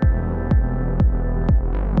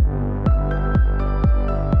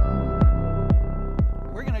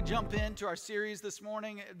jump into our series this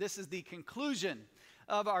morning. This is the conclusion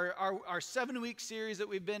of our 7-week series that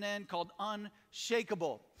we've been in called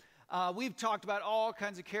Unshakable. We've talked about all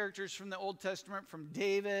kinds of characters from the Old Testament, from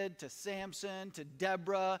David to Samson to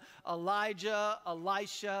Deborah, Elijah,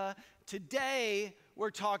 Elisha. Today,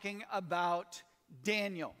 we're talking about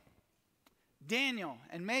Daniel. Daniel.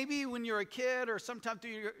 And maybe when you're a kid or sometime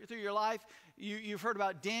through your life, you've heard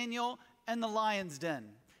about Daniel and the lion's den.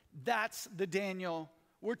 That's the Daniel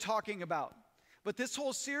we're talking about. But this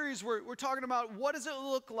whole series, we're talking about what does it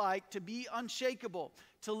look like to be unshakable,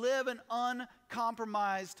 to live an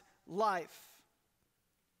uncompromised life.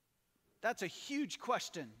 That's a huge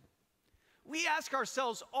question. We ask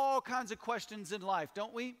ourselves all kinds of questions in life,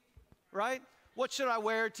 don't we? Right? What should I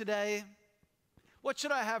wear today? What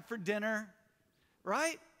should I have for dinner?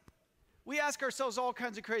 Right? We ask ourselves all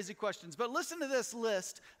kinds of crazy questions. But listen to this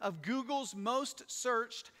list of Google's most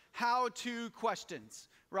searched how-to questions.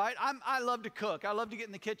 Right? I love to cook. I love to get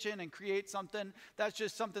in the kitchen and create something. That's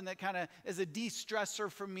just something that kind of is a de-stressor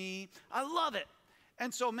for me. I love it.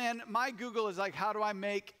 And so, man, my Google is like, how do I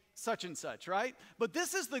make such and such, right? But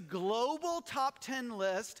this is the global top 10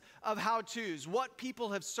 list of how-tos, what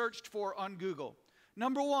people have searched for on Google.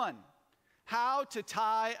 Number 1, how to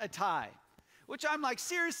tie a tie, which I'm like,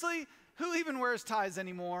 seriously? Who even wears ties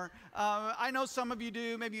anymore? I know some of you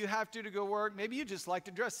do. Maybe you have to go work. Maybe you just like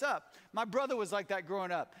to dress up. My brother was like that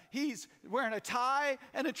growing up. He's wearing a tie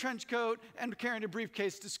and a trench coat and carrying a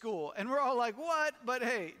briefcase to school. And we're all like, what? But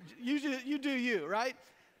hey, you do you, right?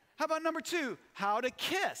 How about number 2, how to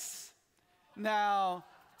kiss? Now,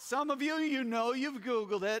 some of you, you've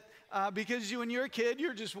Googled it because when you're a kid,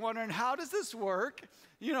 you're just wondering, how does this work?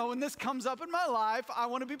 You know, when this comes up in my life, I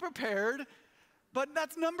want to be prepared. But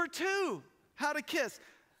that's number 2, how to kiss.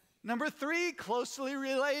 Number 3, closely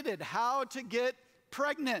related, how to get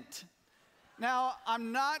pregnant. Now,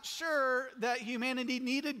 I'm not sure that humanity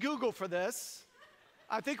needed Google for this.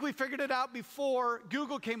 I think we figured it out before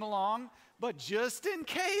Google came along, but just in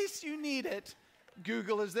case you need it,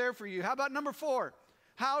 Google is there for you. How about number 4,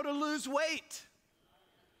 how to lose weight,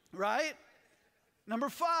 right? Number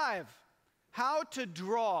 5, how to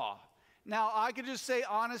draw. Now, I could just say,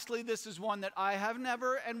 honestly, this is one that I have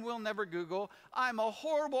never and will never Google. I'm a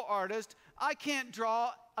horrible artist. I can't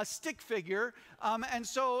draw a stick figure, and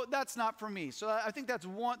so that's not for me. So I think that's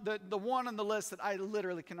the one on the list that I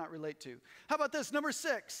literally cannot relate to. How about this? Number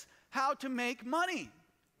 6, how to make money.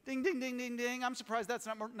 Ding, ding, ding, ding, ding. I'm surprised that's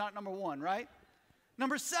not number 1, right?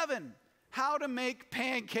 Number 7, how to make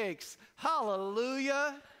pancakes.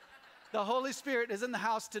 Hallelujah. The Holy Spirit is in the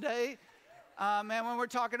house today. Man, when we're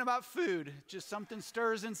talking about food, just something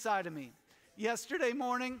stirs inside of me. Yesterday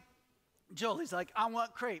morning, Jolie's like, I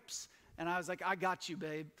want crepes. And I was like, I got you,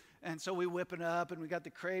 babe. And so we whip it up, and we got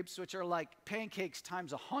the crepes, which are like pancakes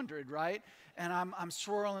times 100, right? And I'm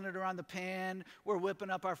swirling it around the pan. We're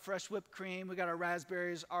whipping up our fresh whipped cream. We got our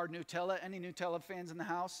raspberries, our Nutella. Any Nutella fans in the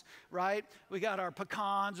house, right? We got our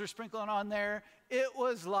pecans. We're sprinkling on there. It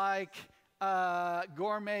was like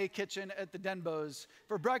gourmet kitchen at the Denbo's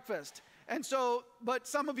for breakfast. And so, but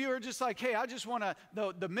some of you are just like, hey, I just want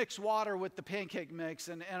the mixed water with the pancake mix,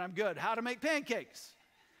 and I'm good. How to make pancakes.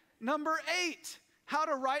 Number 8, how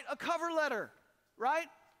to write a cover letter, right?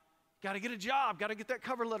 Got to get a job, got to get that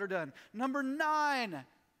cover letter done. Number 9,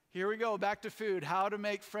 here we go, back to food, how to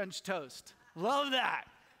make French toast. Love that.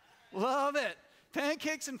 Love it.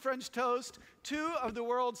 Pancakes and French toast, 2 of the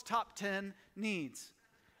world's top 10 needs.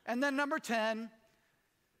 And then number 10,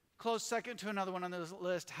 close second to another one on this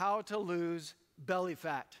list, how to lose belly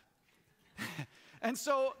fat. And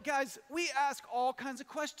so, guys, we ask all kinds of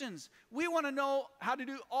questions. We want to know how to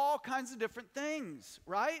do all kinds of different things,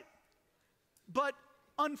 right? But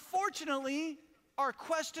unfortunately, our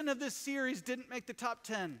question of this series didn't make the top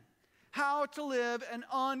 10. How to live an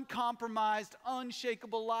uncompromised,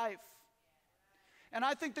 unshakable life. And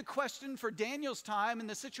I think the question for Daniel's time and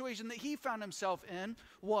the situation that he found himself in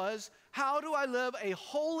was, how do I live a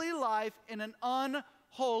holy life in an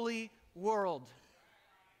unholy world?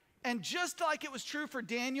 And just like it was true for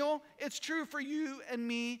Daniel, it's true for you and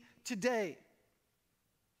me today.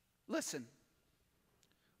 Listen,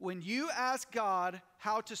 when you ask God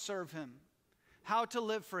how to serve him, how to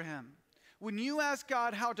live for him, when you ask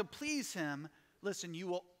God how to please him, listen, you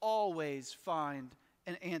will always find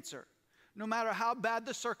an answer. No matter how bad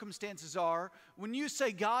the circumstances are, when you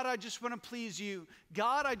say, God, I just want to please you.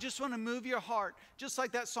 God, I just want to move your heart. Just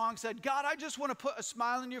like that song said, God, I just want to put a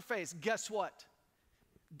smile on your face. Guess what?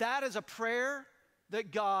 That is a prayer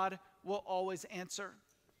that God will always answer.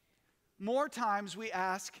 More times we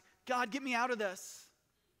ask, God, get me out of this.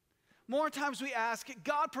 More times we ask,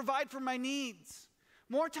 God, provide for my needs.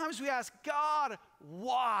 More times we ask, God,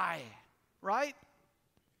 why? Right?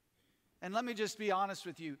 And let me just be honest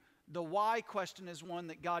with you. The why question is one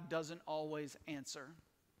that God doesn't always answer.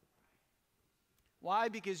 Why?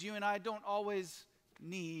 Because you and I don't always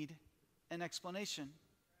need an explanation,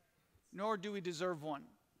 nor do we deserve one.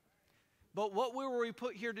 But what were we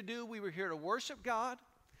put here to do? We were here to worship God.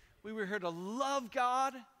 We were here to love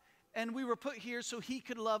God. And we were put here so He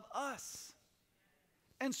could love us.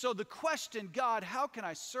 And so the question, God, how can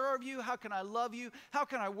I serve you? How can I love you? How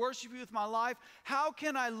can I worship you with my life? How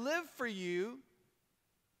can I live for you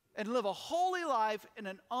and live a holy life in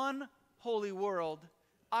an unholy world?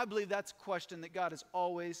 I believe that's a question that God is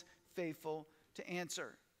always faithful to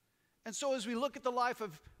answer. And so as we look at the life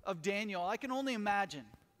of Daniel, I can only imagine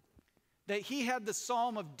that he had the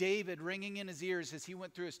Psalm of David ringing in his ears as he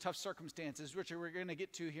went through his tough circumstances, which we're going to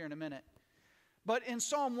get to here in a minute. But in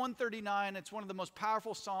Psalm 139, it's one of the most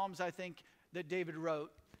powerful Psalms, I think, that David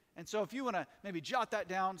wrote. And so if you want to maybe jot that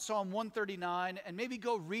down, Psalm 139, and maybe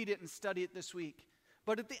go read it and study it this week.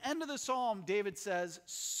 But at the end of the Psalm, David says,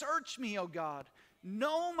 "Search me, O God,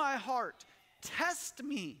 know my heart, test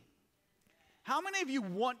me." How many of you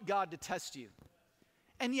want God to test you?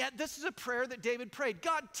 And yet this is a prayer that David prayed.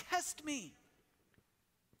 God, test me.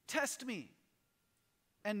 Test me.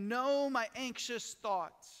 And know my anxious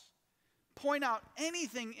thoughts. Point out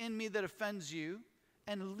anything in me that offends you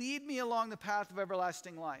and lead me along the path of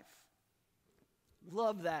everlasting life.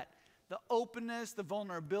 Love that. The openness, the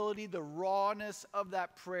vulnerability, the rawness of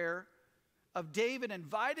that prayer of David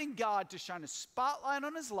inviting God to shine a spotlight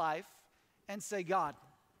on his life and say, God,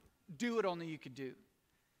 do what only you could do.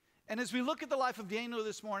 And as we look at the life of Daniel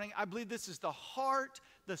this morning, I believe this is the heart,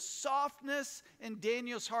 the softness in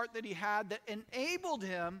Daniel's heart that he had that enabled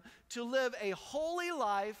him to live a holy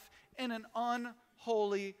life in an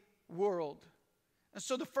unholy world. And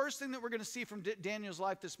so the first thing that we're going to see from Daniel's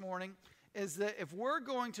life this morning is that if we're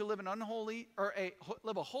going to live an unholy or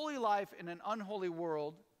live a holy life in an unholy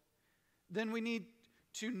world, then we need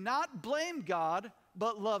to not blame God,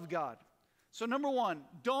 but love God. So number one,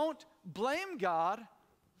 don't blame God,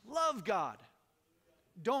 love God.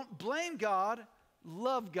 Don't blame God,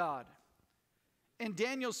 love God. In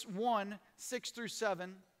Daniel 1, 6 through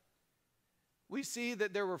 7, we see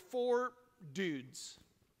that there were 4 dudes,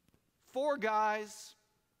 4 guys,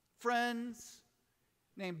 friends,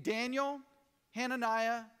 named Daniel,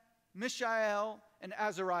 Hananiah, Mishael, and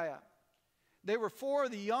Azariah. They were 4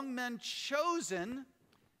 of the young men chosen.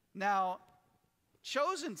 Now,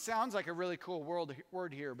 chosen sounds like a really cool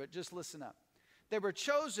word here, but just listen up. They were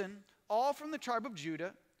chosen all from the tribe of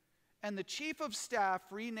Judah, and the chief of staff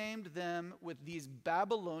renamed them with these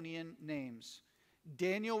Babylonian names.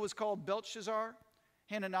 Daniel was called Belshazzar,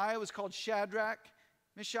 Hananiah was called Shadrach,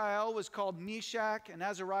 Mishael was called Meshach, and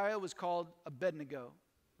Azariah was called Abednego.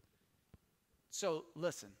 So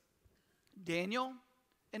listen, Daniel,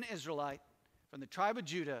 an Israelite from the tribe of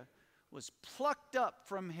Judah, was plucked up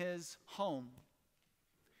from his home.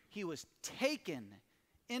 He was taken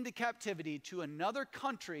into captivity to another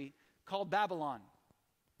country called Babylon.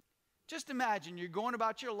 Just imagine you're going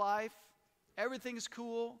about your life, everything's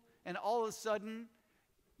cool, and all of a sudden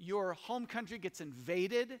your home country gets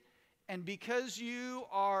invaded, and because you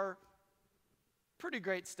are pretty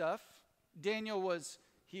great stuff, Daniel was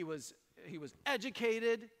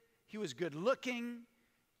educated, he was good looking,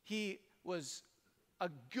 he was a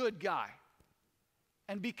good guy.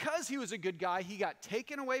 And because he was a good guy, he got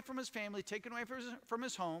taken away from his family, taken away from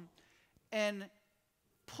his home, and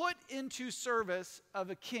put into service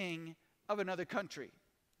of a king of another country.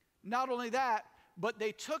 Not only that, but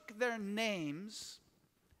they took their names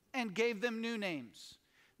and gave them new names.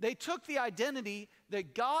 They took the identity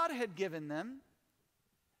that God had given them,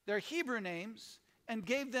 their Hebrew names, and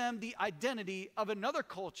gave them the identity of another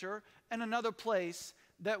culture and another place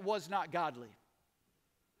that was not godly.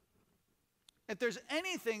 If there's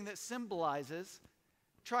anything that symbolizes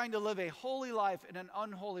trying to live a holy life in an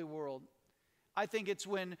unholy world, I think it's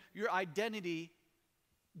when your identity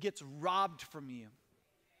gets robbed from you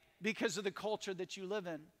because of the culture that you live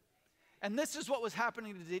in. And this is what was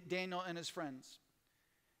happening to Daniel and his friends.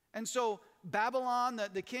 And so Babylon,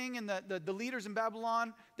 the king and the leaders in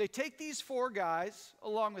Babylon, they take these 4 guys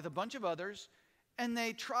along with a bunch of others, and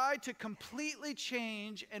they try to completely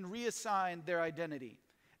change and reassign their identity.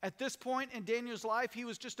 At this point in Daniel's life, he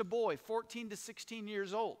was just a boy, 14 to 16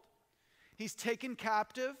 years old. He's taken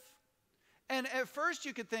captive. And at first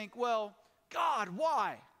you could think, well, God,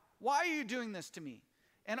 why? Why are you doing this to me?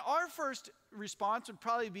 And our first response would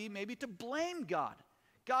probably be maybe to blame God.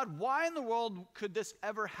 God, why in the world could this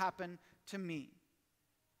ever happen to me?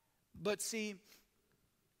 But see,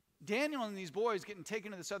 Daniel and these boys getting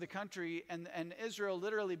taken to this other country and Israel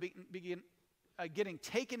literally begin getting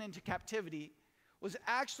taken into captivity was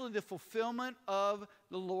actually the fulfillment of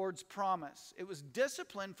the Lord's promise. It was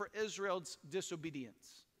discipline for Israel's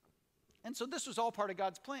disobedience. And so this was all part of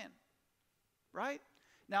God's plan, right?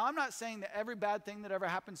 Now, I'm not saying that every bad thing that ever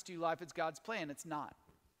happens to you in life is God's plan. It's not.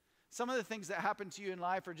 Some of the things that happen to you in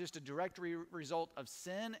life are just a direct result of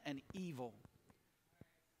sin and evil.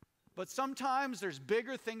 But sometimes there's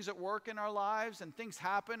bigger things at work in our lives, and things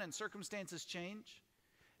happen and circumstances change.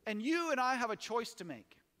 And you and I have a choice to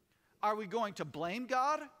make. Are we going to blame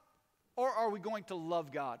God, or are we going to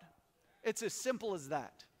love God? It's as simple as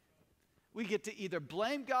that. We get to either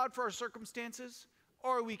blame God for our circumstances,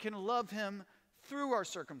 or we can love him through our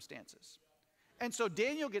circumstances. And so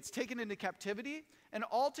Daniel gets taken into captivity, and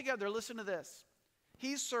altogether, listen to this.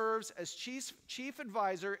 He serves as chief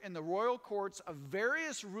advisor in the royal courts of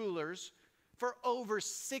various rulers for over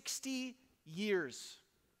 60 years.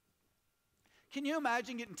 Can you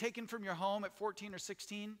imagine getting taken from your home at 14 or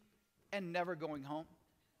 16 and never going home?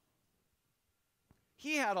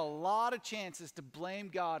 He had a lot of chances to blame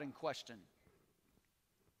God and question.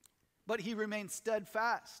 But he remained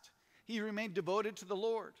steadfast. He remained devoted to the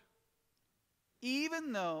Lord,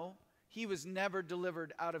 even though he was never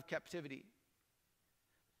delivered out of captivity.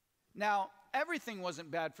 Now, everything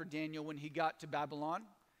wasn't bad for Daniel when he got to Babylon.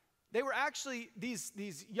 They were actually,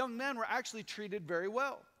 these young men were actually treated very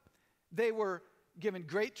well. They were given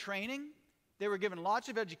great training. They were given lots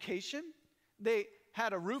of education. They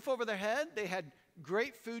had a roof over their head. They had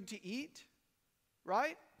great food to eat,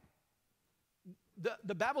 right?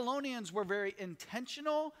 The Babylonians were very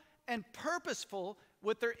intentional and purposeful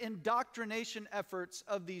with their indoctrination efforts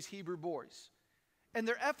of these Hebrew boys. And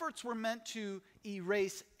their efforts were meant to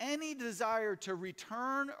erase any desire to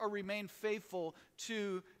return or remain faithful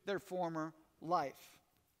to their former life.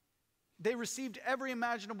 They received every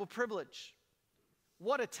imaginable privilege.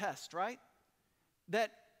 What a test, right?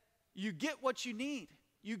 That you get what you need.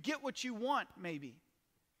 You get what you want, maybe.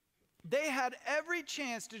 They had every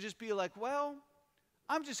chance to just be like, well,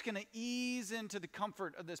 I'm just going to ease into the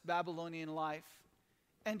comfort of this Babylonian life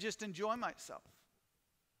and just enjoy myself,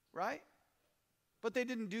 right? But they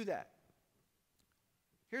didn't do that.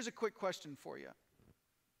 Here's a quick question for you.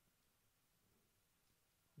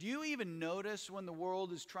 Do you even notice when the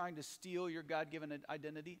world is trying to steal your God-given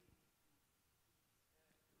identity?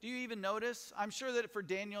 Do you even notice? I'm sure that for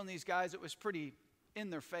Daniel and these guys, it was pretty in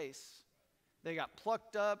their face. They got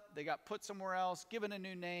plucked up, they got put somewhere else, given a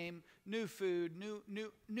new name, new food,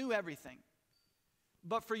 new everything.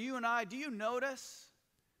 But for you and I, do you notice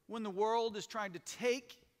when the world is trying to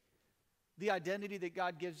take the identity that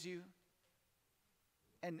God gives you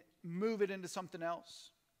and move it into something else?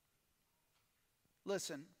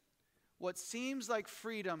 Listen, what seems like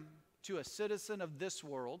freedom to a citizen of this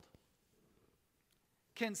world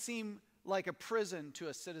can seem like a prison to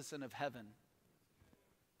a citizen of heaven.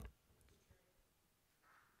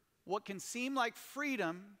 What can seem like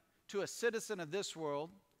freedom to a citizen of this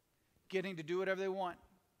world, getting to do whatever they want,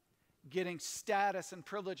 getting status and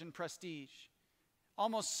privilege and prestige,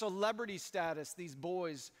 almost celebrity status these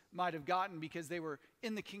boys might have gotten because they were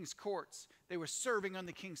in the king's courts. They were serving on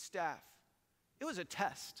the king's staff. It was a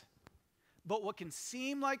test. But what can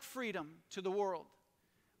seem like freedom to the world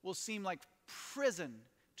will seem like prison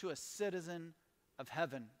to a citizen of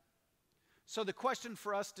heaven. So the question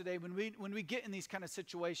for us today, when we get in these kind of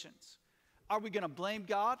situations, are we going to blame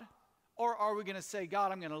God, or are we going to say,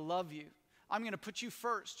 God, I'm going to love you. I'm going to put you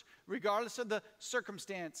first, regardless of the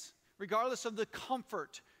circumstance, regardless of the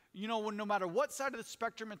comfort. You know, no matter what side of the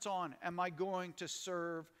spectrum it's on, am I going to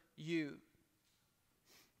serve you?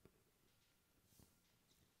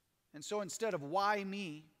 And so instead of why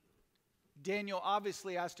me, Daniel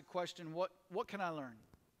obviously asked a question, what can I learn?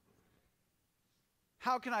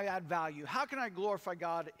 How can I add value? How can I glorify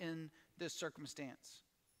God in this circumstance?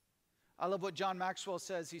 I love what John Maxwell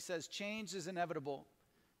says. He says, change is inevitable.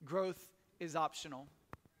 Growth is optional.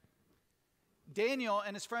 Daniel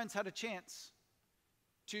and his friends had a chance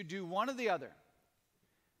to do one or the other.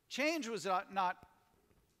 Change was not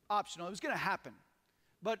optional. It was going to happen.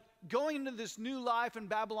 But going into this new life in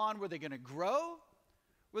Babylon, were they going to grow?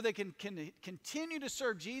 Were they can continue to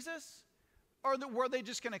serve Jesus? Or were they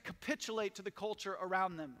just going to capitulate to the culture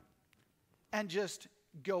around them and just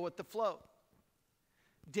go with the flow?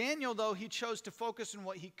 Daniel, though, he chose to focus on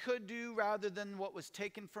what he could do rather than what was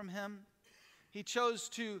taken from him. He chose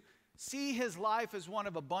to see his life as one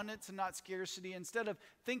of abundance and not scarcity. Instead of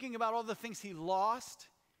thinking about all the things he lost,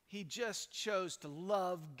 he just chose to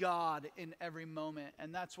love God in every moment.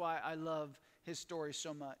 And that's why I love his story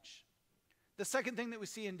so much. The second thing that we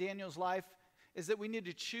see in Daniel's life is that we need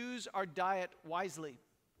to choose our diet wisely.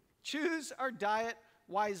 Choose our diet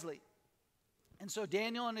wisely. And so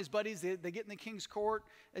Daniel and his buddies, they get in the king's court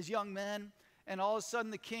as young men, and all of a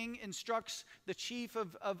sudden the king instructs the chief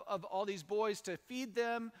of all these boys to feed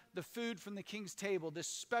them the food from the king's table, this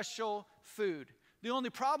special food. The only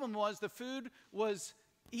problem was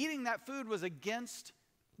eating that food was against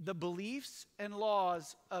the beliefs and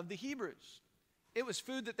laws of the Hebrews. It was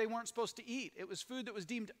food that they weren't supposed to eat. It was food that was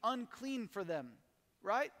deemed unclean for them,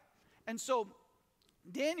 right? And so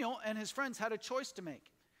Daniel and his friends had a choice to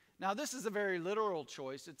make. Now, this is a very literal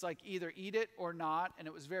choice. It's like either eat it or not, and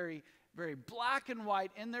it was very, very black and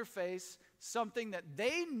white in their face, something that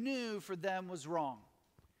they knew for them was wrong.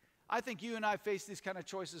 I think you and I face these kind of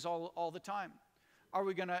choices all the time. Are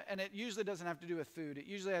we going to, and it usually doesn't have to do with food. It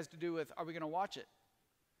usually has to do with, are we going to watch it?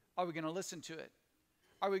 Are we going to listen to it?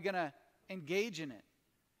 Are we going to engage in it?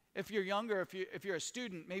 If you're younger, if you're a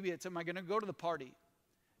student, maybe it's, am I going to go to the party?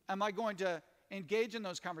 Am I going to engage in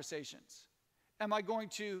those conversations? Am I going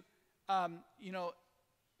to,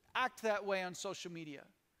 act that way on social media?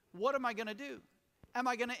 What am I going to do? Am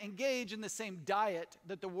I going to engage in the same diet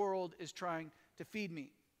that the world is trying to feed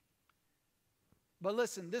me? But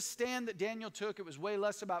listen, this stand that Daniel took, it was way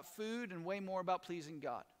less about food and way more about pleasing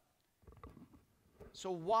God.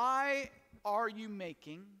 So why are you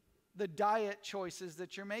making the diet choices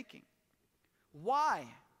that you're making? Why?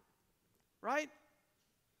 Right?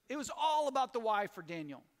 It was all about the why for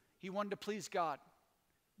Daniel. He wanted to please God.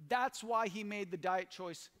 That's why he made the diet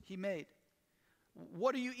choice he made.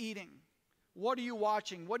 What are you eating? What are you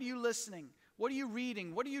watching? What are you listening? What are you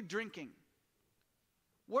reading? What are you drinking?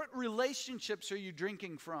 What relationships are you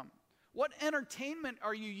drinking from? What entertainment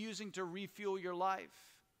are you using to refuel your life?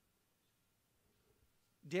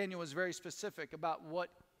 Daniel was very specific about what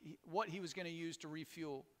he was going to use to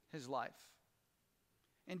refuel his life.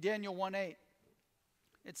 In Daniel 1:8,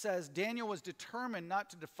 it says, Daniel was determined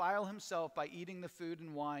not to defile himself by eating the food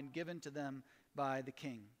and wine given to them by the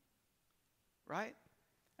king. Right?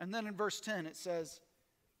 And then in verse 10, it says,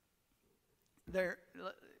 they're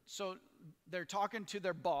talking to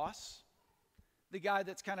their boss, the guy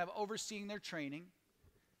that's kind of overseeing their training.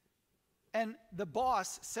 And the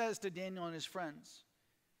boss says to Daniel and his friends,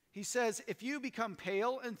 he says, if you become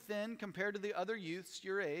pale and thin compared to the other youths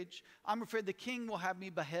your age, I'm afraid the king will have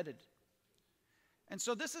me beheaded. And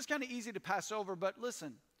so this is kind of easy to pass over, but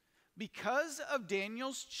listen, because of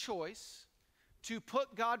Daniel's choice to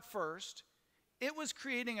put God first, it was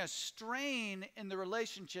creating a strain in the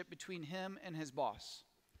relationship between him and his boss.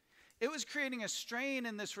 It was creating a strain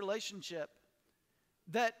in this relationship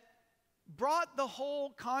that brought the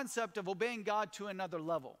whole concept of obeying God to another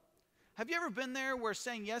level. Have you ever been there where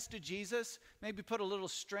saying yes to Jesus maybe put a little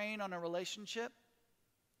strain on a relationship?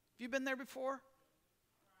 Have you been there before?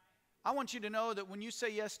 I want you to know that when you say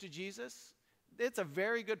yes to Jesus, it's a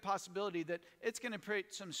very good possibility that it's going to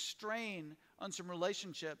create some strain on some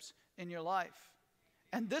relationships in your life.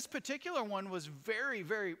 And this particular one was very,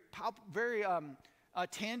 very, very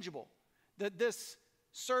tangible. That this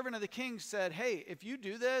servant of the king said, hey, if you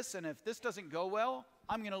do this and if this doesn't go well,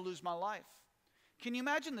 I'm going to lose my life. Can you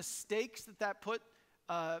imagine the stakes that put,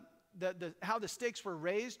 how the stakes were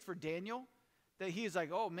raised for Daniel? That he's like,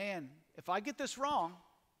 oh man, if I get this wrong,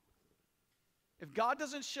 if God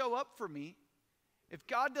doesn't show up for me, if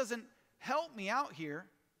God doesn't help me out here,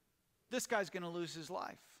 this guy's going to lose his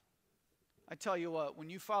life. I tell you what, when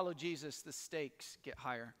you follow Jesus, the stakes get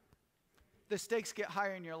higher. The stakes get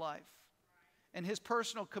higher in your life. And his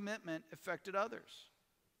personal commitment affected others.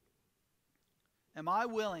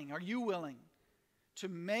 Are you willing to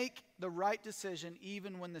make the right decision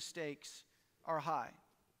even when the stakes are high?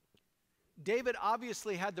 David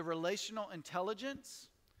obviously had the relational intelligence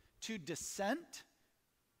to dissent,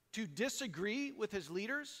 to disagree with his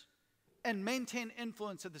leaders, and maintain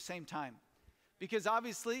influence at the same time. Because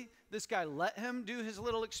obviously, this guy let him do his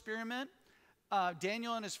little experiment.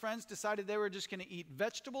 Daniel and his friends decided they were just going to eat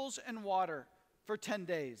vegetables and water for 10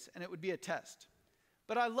 days, and it would be a test.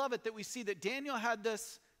 But I love it that we see that Daniel had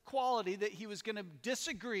this quality that he was going to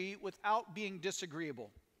disagree without being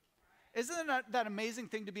disagreeable. Isn't that amazing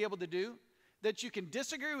thing to be able to do? That you can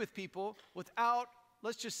disagree with people without,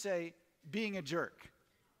 let's just say, being a jerk.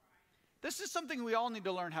 This is something we all need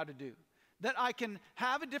to learn how to do. That I can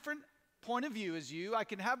have a different point of view as you. I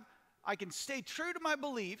can stay true to my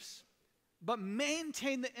beliefs, but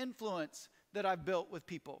maintain the influence that I've built with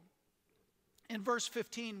people. In verse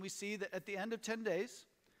 15, we see that at the end of 10 days,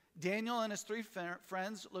 Daniel and his three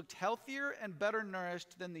friends looked healthier and better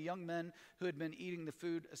nourished than the young men who had been eating the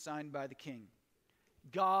food assigned by the king.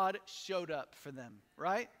 God showed up for them,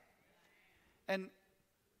 right? And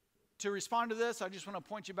to respond to this, I just want to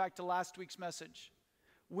point you back to last week's message.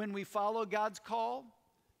 When we follow God's call,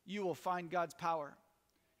 you will find God's power.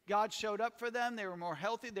 God showed up for them. They were more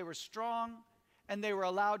healthy. They were strong. And they were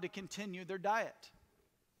allowed to continue their diet.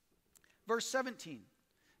 Verse 17.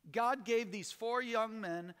 God gave these 4 young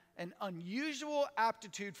men an unusual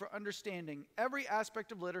aptitude for understanding every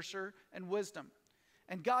aspect of literature and wisdom.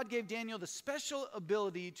 And God gave Daniel the special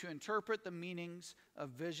ability to interpret the meanings of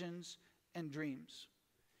visions and dreams.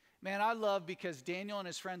 Man, I love because Daniel and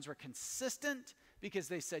his friends were consistent because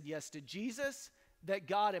they said yes to Jesus, that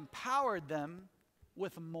God empowered them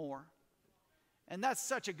with more. And that's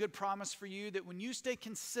such a good promise for you, that when you stay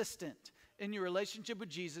consistent in your relationship with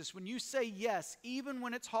Jesus, when you say yes, even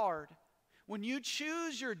when it's hard, when you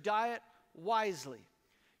choose your diet wisely,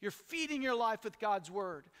 you're feeding your life with God's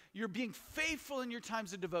word, you're being faithful in your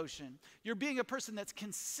times of devotion, you're being a person that's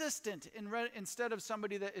consistent instead of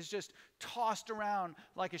somebody that is just tossed around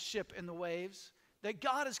like a ship in the waves, that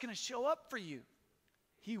God is going to show up for you.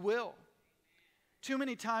 He will. Too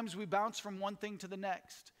many times we bounce from one thing to the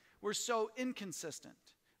next. We're so inconsistent,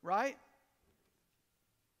 right?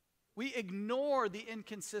 We ignore the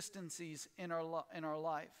inconsistencies in our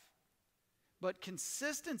life. But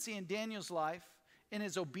consistency in Daniel's life, in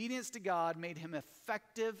his obedience to God, made him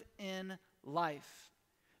effective in life.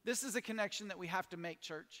 This is a connection that we have to make,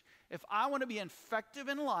 church. If I want to be effective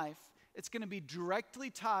in life, it's going to be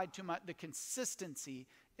directly tied to the consistency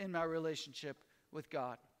in my relationship with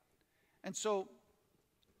God. And so,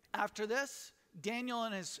 after this, Daniel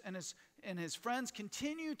and his friends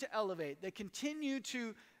continue to elevate. They continue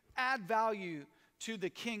to add value to the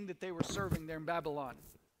king that they were serving there in Babylon.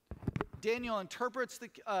 Daniel interprets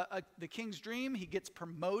the king's dream. He gets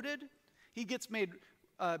promoted. He gets made,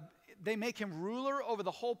 they make him ruler over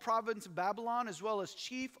the whole province of Babylon, as well as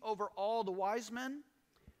chief over all the wise men.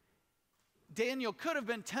 Daniel could have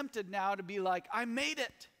been tempted now to be like, I made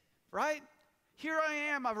it, right? Here I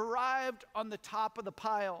am, I've arrived on the top of the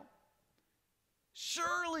pile.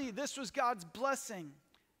 Surely this was God's blessing.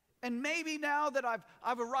 And maybe now that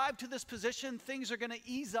I've arrived to this position, things are going to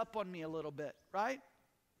ease up on me a little bit, right?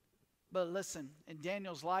 But listen, in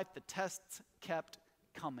Daniel's life, the tests kept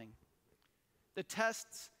coming. The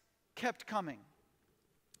tests kept coming.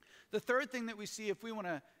 The third thing that we see if we want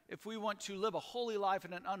to live a holy life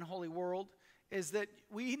in an unholy world is that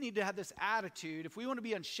we need to have this attitude. If we want to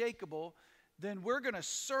be unshakable, then we're going to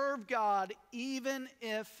serve God even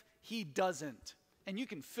if He doesn't. And you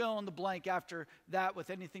can fill in the blank after that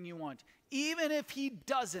with anything you want. Even if He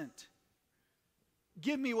doesn't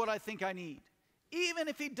give me what I think I need. Even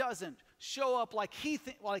if He doesn't show up like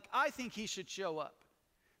I think He should show up.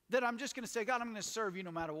 Then I'm just going to say, God, I'm going to serve you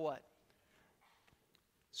no matter what.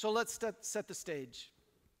 So let's set the stage.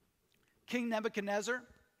 King Nebuchadnezzar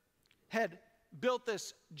had built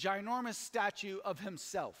this ginormous statue of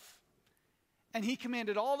himself. And he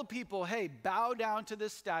commanded all the people, hey, bow down to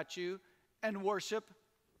this statue and worship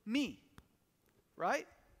me, right?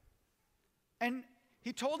 And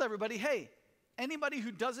he told everybody, hey, anybody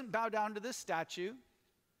who doesn't bow down to this statue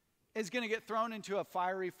is going to get thrown into a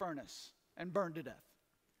fiery furnace and burned to death.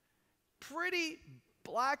 Pretty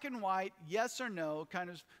black and white, yes or no kind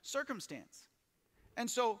of circumstance. And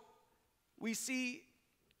so we see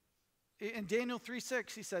in Daniel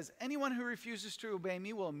 3:6, he says, anyone who refuses to obey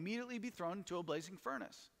me will immediately be thrown into a blazing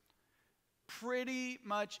furnace. Pretty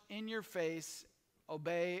much in your face,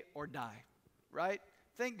 obey or die, right?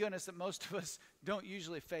 Thank goodness that most of us don't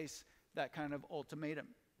usually face that kind of ultimatum.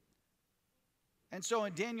 And so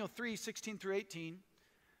in Daniel 3:16 through 18,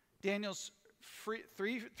 Daniel's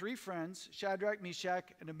three friends, Shadrach,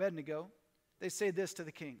 Meshach, and Abednego, they say this to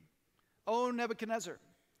the king. O Nebuchadnezzar,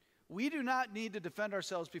 we do not need to defend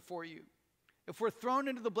ourselves before you. If we're thrown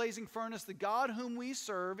into the blazing furnace, the God whom we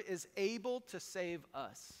serve is able to save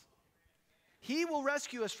us. He will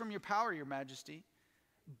rescue us from your power, your majesty.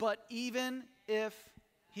 But even if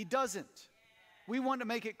He doesn't, we want to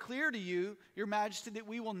make it clear to you, your majesty, that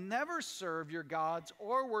we will never serve your gods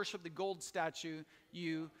or worship the gold statue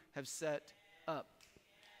you have set up.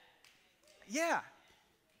 Yeah.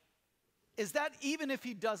 Is that even if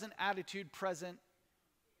He doesn't attitude present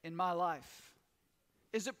in my life?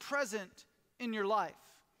 Is it present in your life?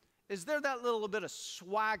 Is there that little bit of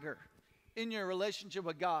swagger in your relationship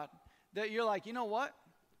with God that you're like, you know what?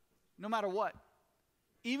 No matter what,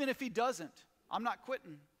 even if He doesn't, I'm not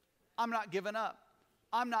quitting. I'm not giving up.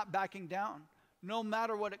 I'm not backing down, no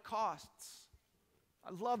matter what it costs.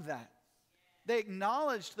 I love that. They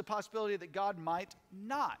acknowledged the possibility that God might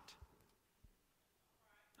not.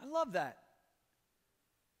 I love that.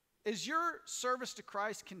 Is your service to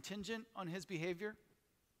Christ contingent on His behavior?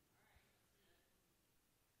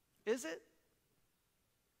 Is it?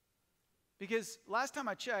 Because last time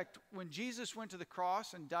I checked, when Jesus went to the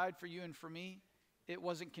cross and died for you and for me, it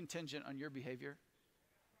wasn't contingent on your behavior.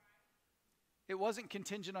 It wasn't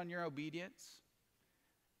contingent on your obedience.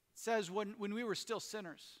 It says when we were still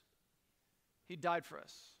sinners, he died for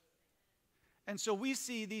us. And so we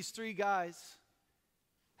see these three guys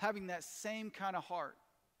having that same kind of heart.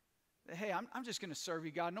 That, hey, I'm just going to serve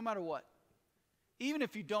you, God, no matter what. Even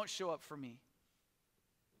if you don't show up for me,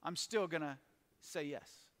 I'm still going to say yes.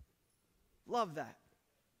 Love that.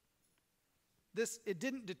 It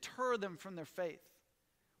didn't deter them from their faith.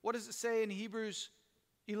 What does it say in Hebrews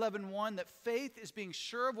 11:1? That faith is being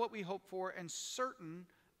sure of what we hope for and certain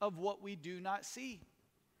of what we do not see.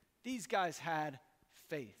 These guys had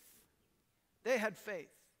faith. They had faith.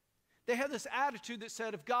 They had this attitude that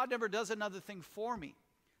said, if God never does another thing for me,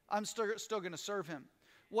 I'm still going to serve him.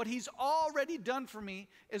 What he's already done for me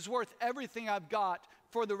is worth everything I've got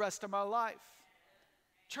for the rest of my life.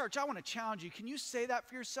 Church, I want to challenge you. Can you say that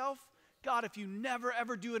for yourself? God, if you never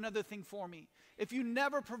ever do another thing for me, if you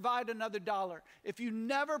never provide another dollar, if you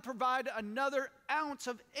never provide another ounce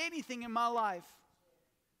of anything in my life,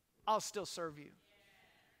 I'll still serve you.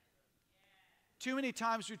 Too many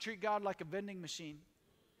times we treat God like a vending machine,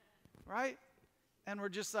 right? And we're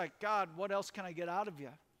just like, God, what else can I get out of you?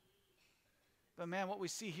 But man, what we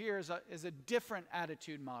see here is a different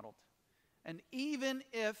attitude modeled. And even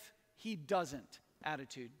if he doesn't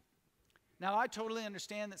attitude. Now, I totally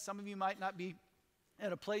understand that some of you might not be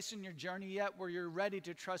at a place in your journey yet where you're ready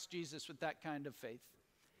to trust Jesus with that kind of faith.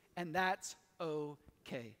 And that's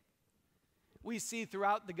okay. We see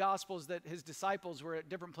throughout the Gospels that his disciples were at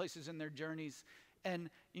different places in their journeys. And,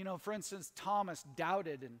 for instance, Thomas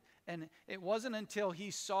doubted. And it wasn't until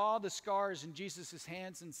he saw the scars in Jesus'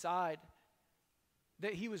 hands and side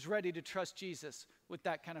that he was ready to trust Jesus with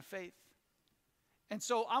that kind of faith. And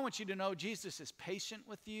so I want you to know Jesus is patient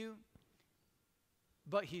with you,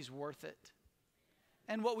 but he's worth it.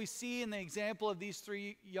 And what we see in the example of these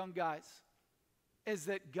three young guys is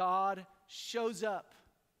that God shows up.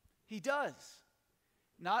 He does.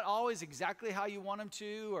 Not always exactly how you want him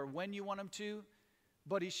to or when you want him to,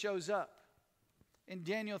 but he shows up. In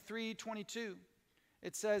Daniel 3:22,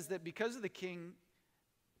 it says that because of the king,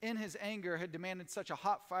 in his anger, had demanded such a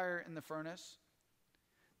hot fire in the furnace,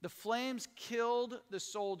 the flames killed the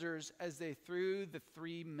soldiers as they threw the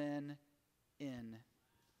three men in.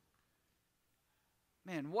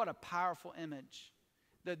 Man, what a powerful image.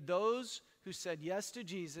 That those who said yes to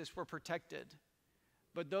Jesus were protected,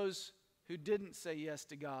 but those who didn't say yes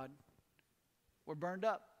to God were burned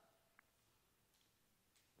up.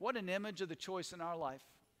 What an image of the choice in our life.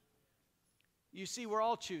 You see, we're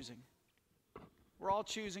all choosing. We're all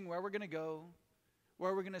choosing where we're going to go,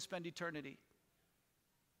 where we're going to spend eternity.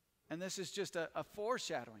 And this is just a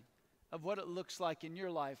foreshadowing of what it looks like in your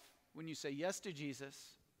life when you say yes to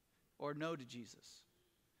Jesus or no to Jesus.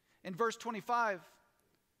 In verse 25,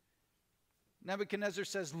 Nebuchadnezzar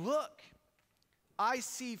says, "Look, I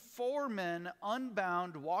see 4 men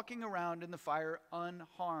unbound walking around in the fire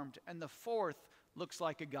unharmed, and the 4th looks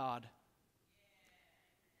like a god."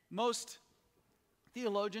 Most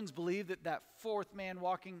theologians believe that 4th man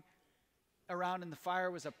walking around in the fire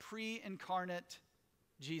was a pre-incarnate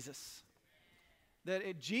Jesus.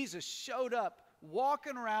 That Jesus showed up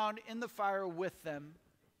walking around in the fire with them,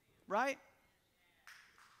 right?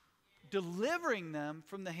 Delivering them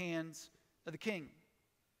from the hands of the king.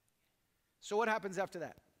 So what happens after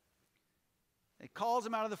that? It calls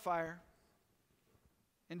them out of the fire.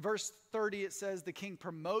 In verse 30, it says the king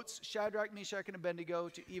promotes Shadrach, Meshach, and Abednego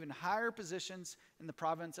to even higher positions in the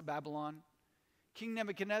province of Babylon. King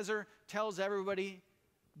Nebuchadnezzar tells everybody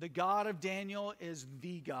the God of Daniel is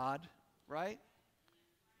the God, right?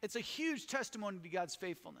 It's a huge testimony to God's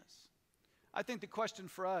faithfulness. I think the question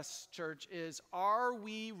for us, church, is are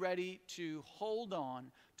we ready to hold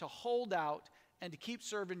on, to hold out, and to keep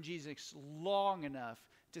serving Jesus long enough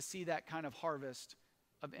to see that kind of harvest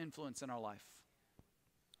of influence in our life?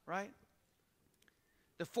 Right?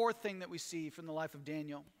 The 4th thing that we see from the life of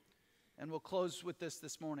Daniel, and we'll close with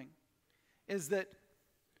this morning, is that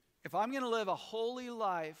if I'm going to live a holy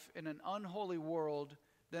life in an unholy world,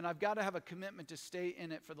 then I've got to have a commitment to stay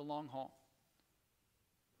in it for the long haul.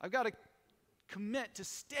 I've got to commit to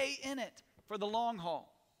stay in it for the long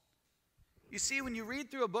haul. You see, when you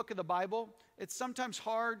read through a book of the Bible, it's sometimes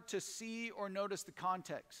hard to see or notice the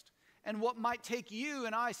context. And what might take you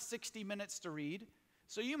and I 60 minutes to read,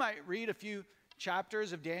 so you might read a few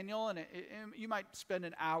chapters of Daniel, and you might spend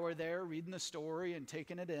an hour there reading the story and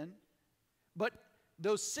taking it in. But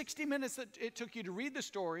those 60 minutes that it took you to read the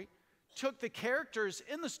story took the characters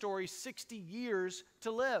in the story 60 years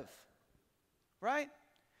to live, right?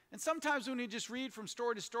 And sometimes when you just read from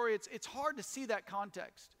story to story, it's hard to see that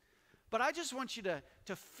context. But I just want you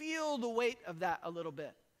to feel the weight of that a little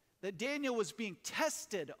bit. That Daniel was being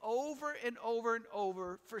tested over and over and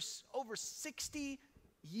over for over 60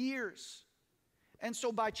 years. And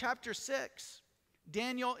so by chapter 6,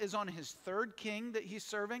 Daniel is on his third king that he's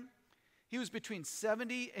serving. He was between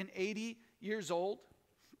 70 and 80 years old.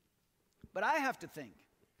 But I have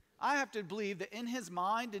to believe that in his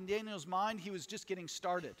mind, in Daniel's mind, he was just getting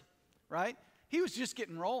started, right? He was just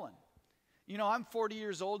getting rolling. You know, I'm 40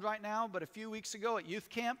 years old right now, but a few weeks ago at youth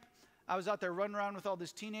camp, I was out there running around with all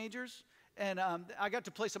these teenagers, and I got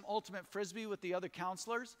to play some ultimate frisbee with the other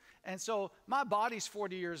counselors. And so my body's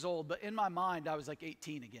 40 years old, but in my mind, I was like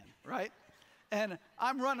 18 again, right? And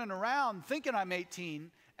I'm running around thinking I'm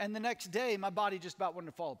 18, and the next day, my body just about wanted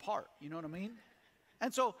to fall apart. You know what I mean?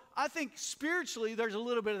 And so I think spiritually, there's a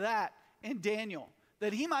little bit of that in Daniel,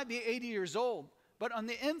 that he might be 80 years old, but on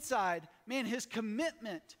the inside, man, his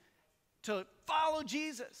commitment to follow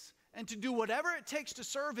Jesus and to do whatever it takes to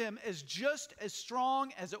serve him is just as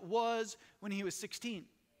strong as it was when he was 16.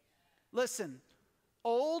 Listen,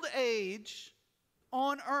 old age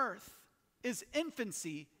on earth is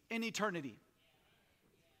infancy in eternity.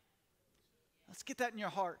 Let's get that in your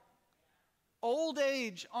heart. Old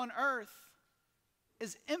age on earth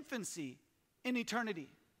is infancy in eternity.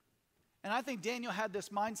 And I think Daniel had this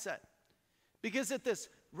mindset because at this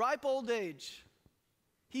ripe old age,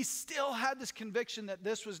 he still had this conviction that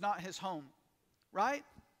this was not his home, right?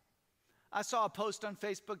 I saw a post on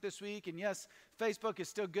Facebook this week, and yes, Facebook is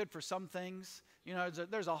still good for some things. You know,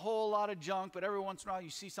 there's a whole lot of junk, but every once in a while you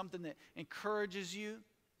see something that encourages you.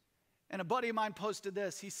 And a buddy of mine posted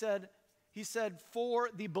this. He said, for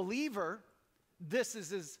the believer, this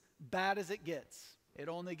is as bad as it gets. It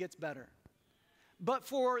only gets better. But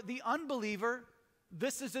for the unbeliever,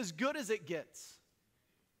 this is as good as it gets.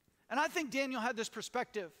 And I think Daniel had this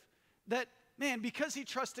perspective that, man, because he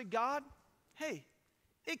trusted God, hey,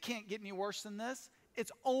 it can't get any worse than this.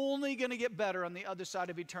 It's only going to get better on the other side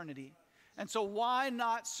of eternity. And so why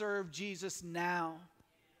not serve Jesus now?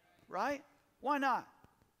 Right? Why not?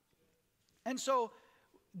 And so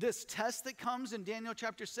this test that comes in Daniel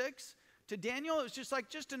chapter 6, to Daniel, it was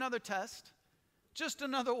just another test, just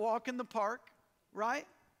another walk in the park, right?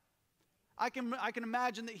 I can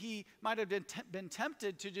imagine that he might have been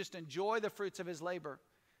tempted to just enjoy the fruits of his labor,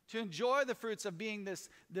 to enjoy the fruits of being this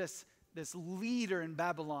leader in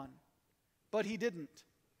Babylon. But he didn't.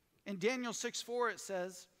 In Daniel 6:4 it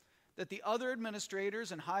says that the other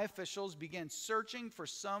administrators and high officials began searching for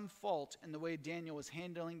some fault in the way Daniel was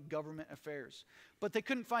handling government affairs. But they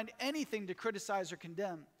couldn't find anything to criticize or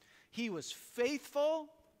condemn. He was faithful,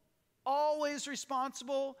 always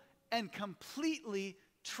responsible, and completely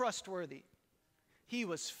trustworthy. He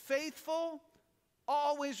was faithful,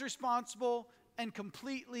 always responsible, and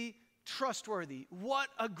completely trustworthy. What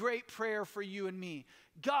a great prayer for you and me.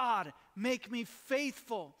 God, make me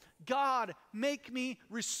faithful. God, make me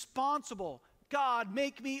responsible. God,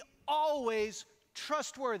 make me always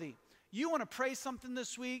trustworthy. You want to pray something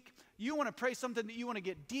this week? You want to pray something that you want to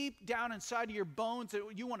get deep down inside of your bones, that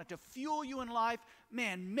you want it to fuel you in life?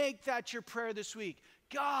 Man, make that your prayer this week.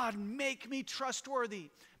 God, make me trustworthy.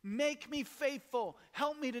 Make me faithful.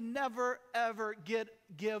 Help me to never, ever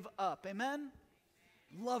give up. Amen?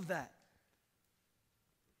 Love that.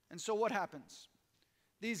 And so what happens?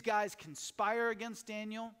 These guys conspire against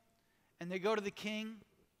Daniel, and they go to the king,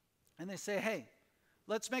 and they say, hey,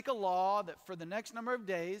 let's make a law that for the next number of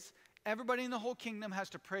days, everybody in the whole kingdom has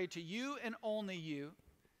to pray to you and only you,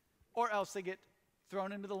 or else they get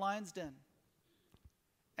thrown into the lion's den.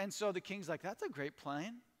 And so the king's like, that's a great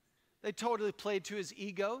plan. They totally played to his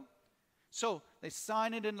ego. So they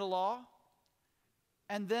sign it into law.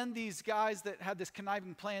 And then these guys that had this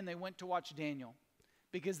conniving plan, they went to watch Daniel.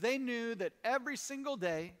 Because they knew that every single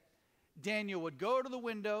day, Daniel would go to the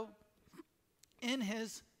window in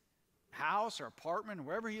his house or apartment, or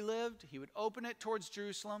wherever he lived. He would open it towards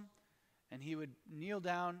Jerusalem, and he would kneel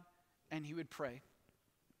down, and he would pray.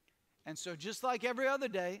 And so just like every other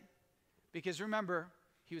day, because remember,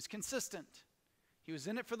 he was consistent. He was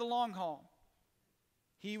in it for the long haul.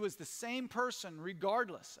 He was the same person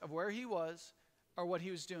regardless of where he was or what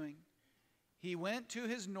he was doing. He went to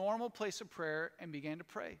his normal place of prayer and began to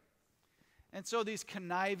pray. And so these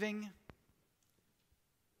conniving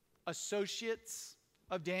associates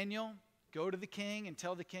of Daniel go to the king and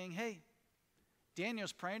tell the king, hey,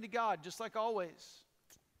 Daniel's praying to God just like always.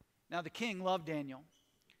 Now the king loved Daniel.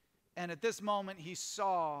 And at this moment he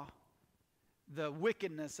saw the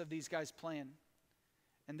wickedness of these guys' plan.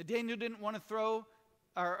 And the Daniel didn't want to throw,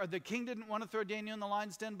 or the king didn't want to throw Daniel in the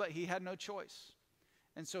lion's den, but he had no choice.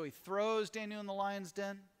 And so he throws Daniel in the lion's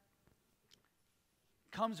den,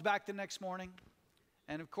 comes back the next morning,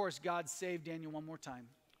 and of course God saved Daniel one more time.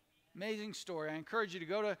 Amazing story. I encourage you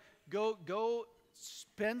to go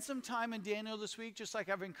spend some time in Daniel this week, just like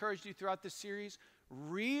I've encouraged you throughout this series.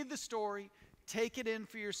 Read the story, take it in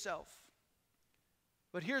for yourself.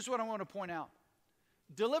 But here's what I want to point out.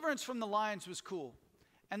 Deliverance from the lions was cool.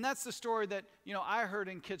 And that's the story that, I heard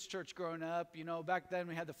in kids' church growing up. Back then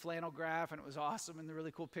we had the flannel graph, and it was awesome, and the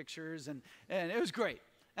really cool pictures, and it was great.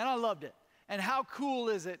 And I loved it. And how cool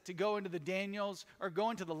is it to go into the Daniels or go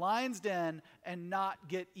into the lion's den and not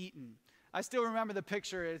get eaten? I still remember the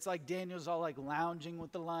picture. It's like Daniel's all like lounging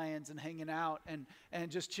with the lions and hanging out and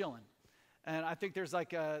just chilling. And I think there's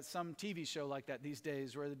like some TV show like that these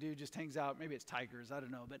days where the dude just hangs out. Maybe it's tigers, I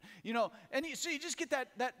don't know. But, so you just get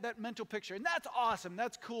that mental picture. And that's awesome.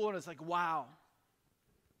 That's cool. And it's like, wow.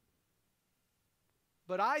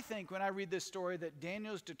 But I think when I read this story that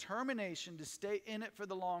Daniel's determination to stay in it for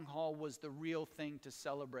the long haul was the real thing to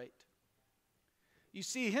celebrate. You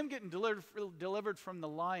see, him getting delivered from the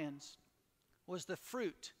lions was the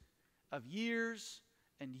fruit of years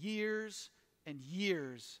and years and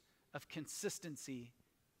years of consistency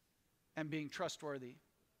and being trustworthy.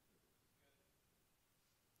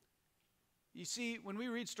 You see, when we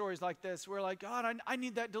read stories like this, we're like, God, I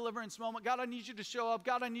need that deliverance moment. God, I need you to show up.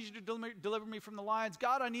 God, I need you to deliver me from the lions.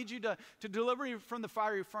 God, I need you to deliver me from the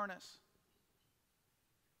fiery furnace.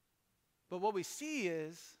 But what we see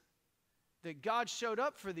is that God showed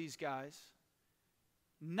up for these guys,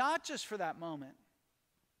 not just for that moment,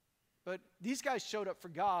 but these guys showed up for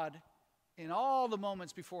God in all the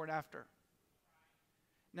moments before and after.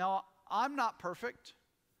 Now, I'm not perfect.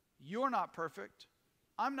 You're not perfect.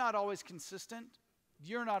 I'm not always consistent.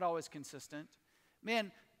 You're not always consistent.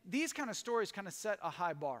 Man, these kind of stories kind of set a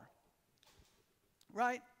high bar,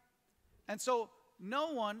 right? And so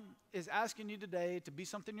no one is asking you today to be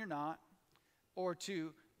something you're not or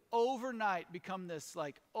to overnight become this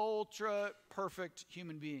like ultra perfect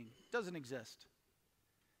human being. It doesn't exist.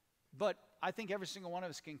 But I think every single one of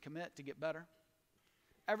us can commit to get better.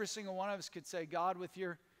 Every single one of us could say, God, with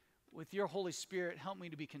your Holy Spirit, help me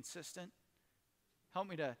to be consistent. Help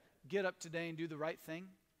me to get up today and do the right thing.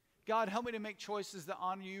 God, help me to make choices that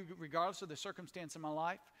honor you regardless of the circumstance in my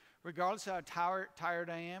life, regardless of how tired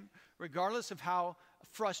I am, regardless of how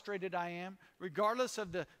frustrated I am, regardless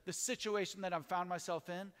of the situation that I've found myself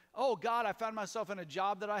in. Oh, God, I found myself in a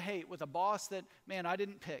job that I hate with a boss that, man, I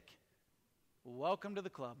didn't pick. Welcome to the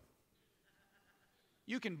club.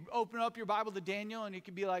 You can open up your Bible to Daniel and you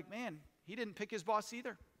can be like, man, he didn't pick his boss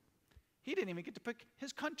either. He didn't even get to pick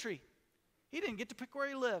his country. He didn't get to pick where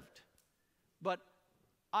he lived. But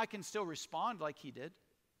I can still respond like he did.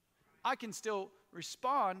 I can still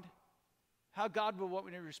respond how God would want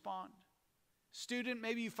me to respond. Student,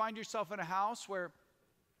 maybe you find yourself in a house where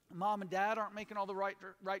mom and dad aren't making all the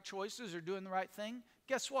right choices or doing the right thing.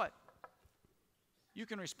 Guess what? You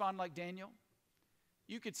can respond like Daniel.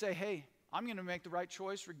 You could say, hey, I'm going to make the right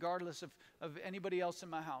choice regardless of anybody else in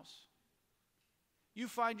my house. You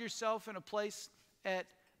find yourself in a place at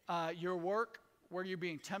your work where you're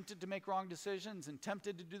being tempted to make wrong decisions and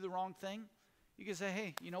tempted to do the wrong thing. You can say,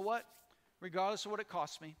 hey, you know what? Regardless of what it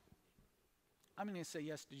costs me, I'm going to say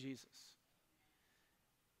yes to Jesus.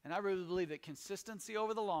 And I really believe that consistency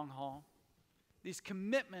over the long haul, these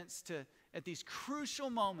commitments to, at these crucial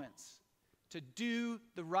moments, to do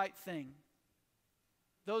the right thing,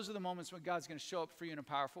 those are the moments when God's going to show up for you in a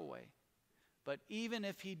powerful way. But even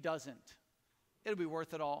if he doesn't, it'll be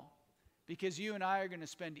worth it all. Because you and I are going to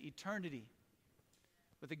spend eternity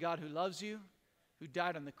with a God who loves you, who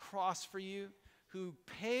died on the cross for you, who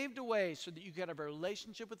paved a way so that you can have a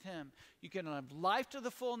relationship with him. You can have life to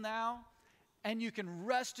the full now, and you can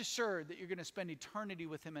rest assured that you're going to spend eternity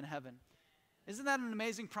with him in heaven. Isn't that an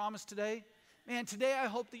amazing promise today? Man, today I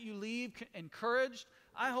hope that you leave encouraged.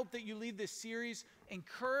 I hope that you leave this series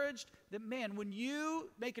encouraged that, man, when you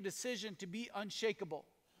make a decision to be unshakable,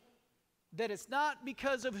 that it's not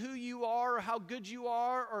because of who you are or how good you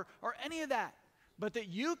are or any of that, but that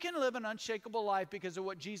you can live an unshakable life because of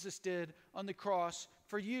what Jesus did on the cross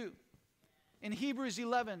for you. In Hebrews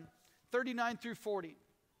 11, 39 through 40,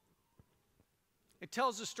 it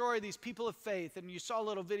tells the story of these people of faith, and you saw a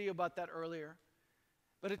little video about that earlier.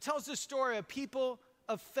 But it tells the story of people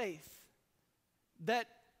of faith that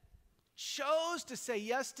chose to say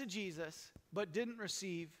yes to Jesus, but didn't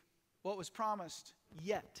receive what was promised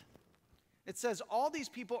yet. It says all these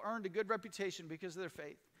people earned a good reputation because of their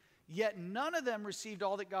faith. Yet none of them received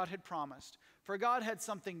all that God had promised. For God had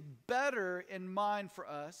something better in mind for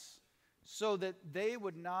us, so that they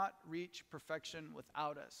would not reach perfection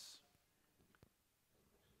without us.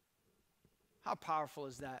 How powerful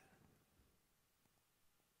is that?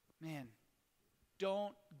 Man,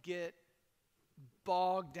 don't get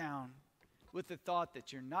bogged down with the thought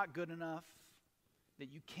that you're not good enough,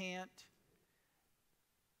 that you can't,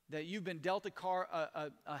 that you've been dealt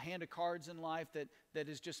a hand of cards in life that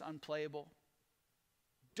is just unplayable.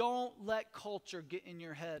 Don't let culture get in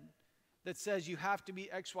your head that says you have to be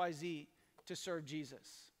XYZ to serve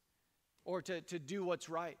Jesus or to do what's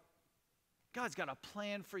right. God's got a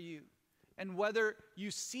plan for you. And whether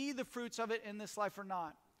you see the fruits of it in this life or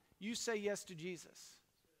not, you say yes to Jesus.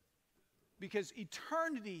 Because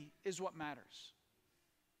eternity is what matters.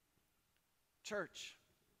 Church,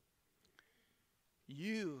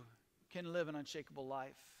 you can live an unshakable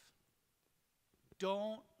life.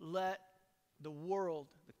 Don't let the world,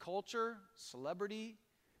 the culture, celebrity,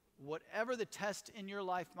 whatever the test in your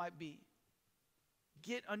life might be,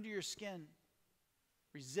 get under your skin.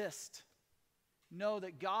 Resist. Know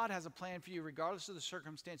that God has a plan for you regardless of the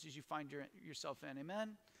circumstances you find yourself in.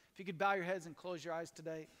 Amen? If you could bow your heads and close your eyes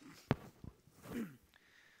today.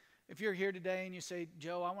 If you're here today and you say,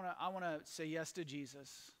 Joe, I want to say yes to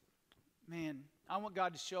Jesus. Man, I want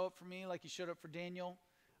God to show up for me like he showed up for Daniel.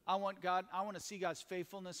 I want to see God's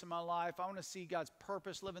faithfulness in my life. I want to see God's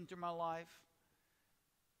purpose living through my life.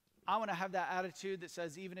 I want to have that attitude that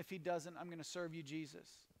says, even if he doesn't, I'm going to serve you, Jesus.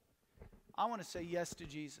 I want to say yes to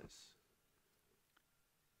Jesus.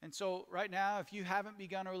 And so right now, if you haven't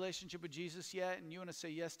begun a relationship with Jesus yet and you want to say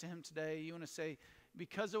yes to him today, you want to say,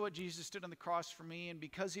 because of what Jesus did on the cross for me and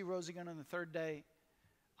because he rose again on the third day,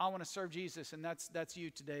 I want to serve Jesus, and that's you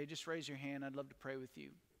today. Just raise your hand. I'd love to pray with you.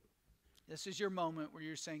 This is your moment where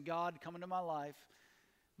you're saying, God, come into my life.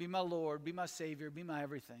 Be my Lord. Be my Savior. Be my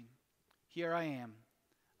everything. Here I am.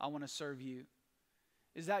 I want to serve you.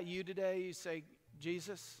 Is that you today? You say,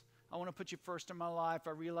 Jesus, I want to put you first in my life.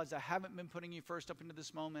 I realize I haven't been putting you first up into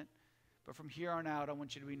this moment, but from here on out, I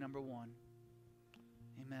want you to be number one.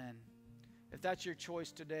 Amen. If that's your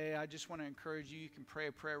choice today, I just want to encourage you. You can pray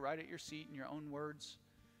a prayer right at your seat in your own words.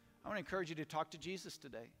 I want to encourage you to talk to Jesus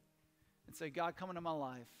today and say, God, come into my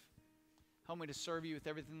life. Help me to serve you with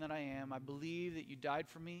everything that I am. I believe that you died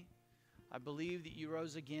for me. I believe that you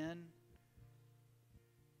rose again.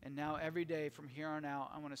 And now every day from here on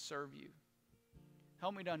out, I want to serve you.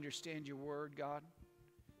 Help me to understand your word, God.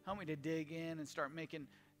 Help me to dig in and start making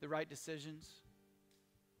the right decisions.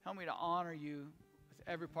 Help me to honor you with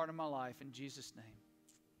every part of my life in Jesus' name.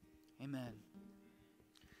 Amen.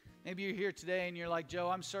 Maybe you're here today and you're like, Joe,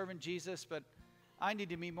 I'm serving Jesus, but I need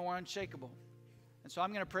to be more unshakable. And so I'm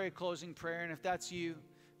going to pray a closing prayer. And if that's you,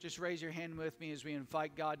 just raise your hand with me as we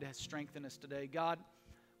invite God to strengthen us today. God,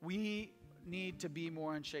 we need to be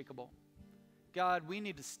more unshakable. God, we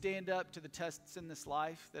need to stand up to the tests in this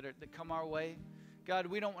life that come our way. God,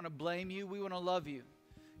 we don't want to blame you. We want to love you.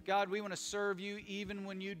 God, we want to serve you even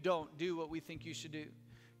when you don't do what we think you should do.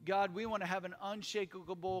 God, we want to have an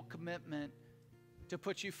unshakable commitment to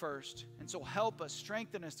put you first. And so help us,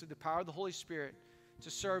 strengthen us through the power of the Holy Spirit to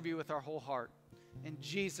serve you with our whole heart. In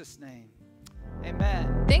Jesus' name,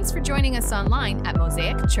 amen. Thanks for joining us online at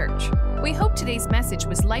Mosaic Church. We hope today's message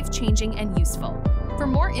was life-changing and useful. For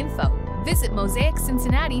more info, visit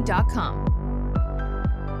mosaiccincinnati.com.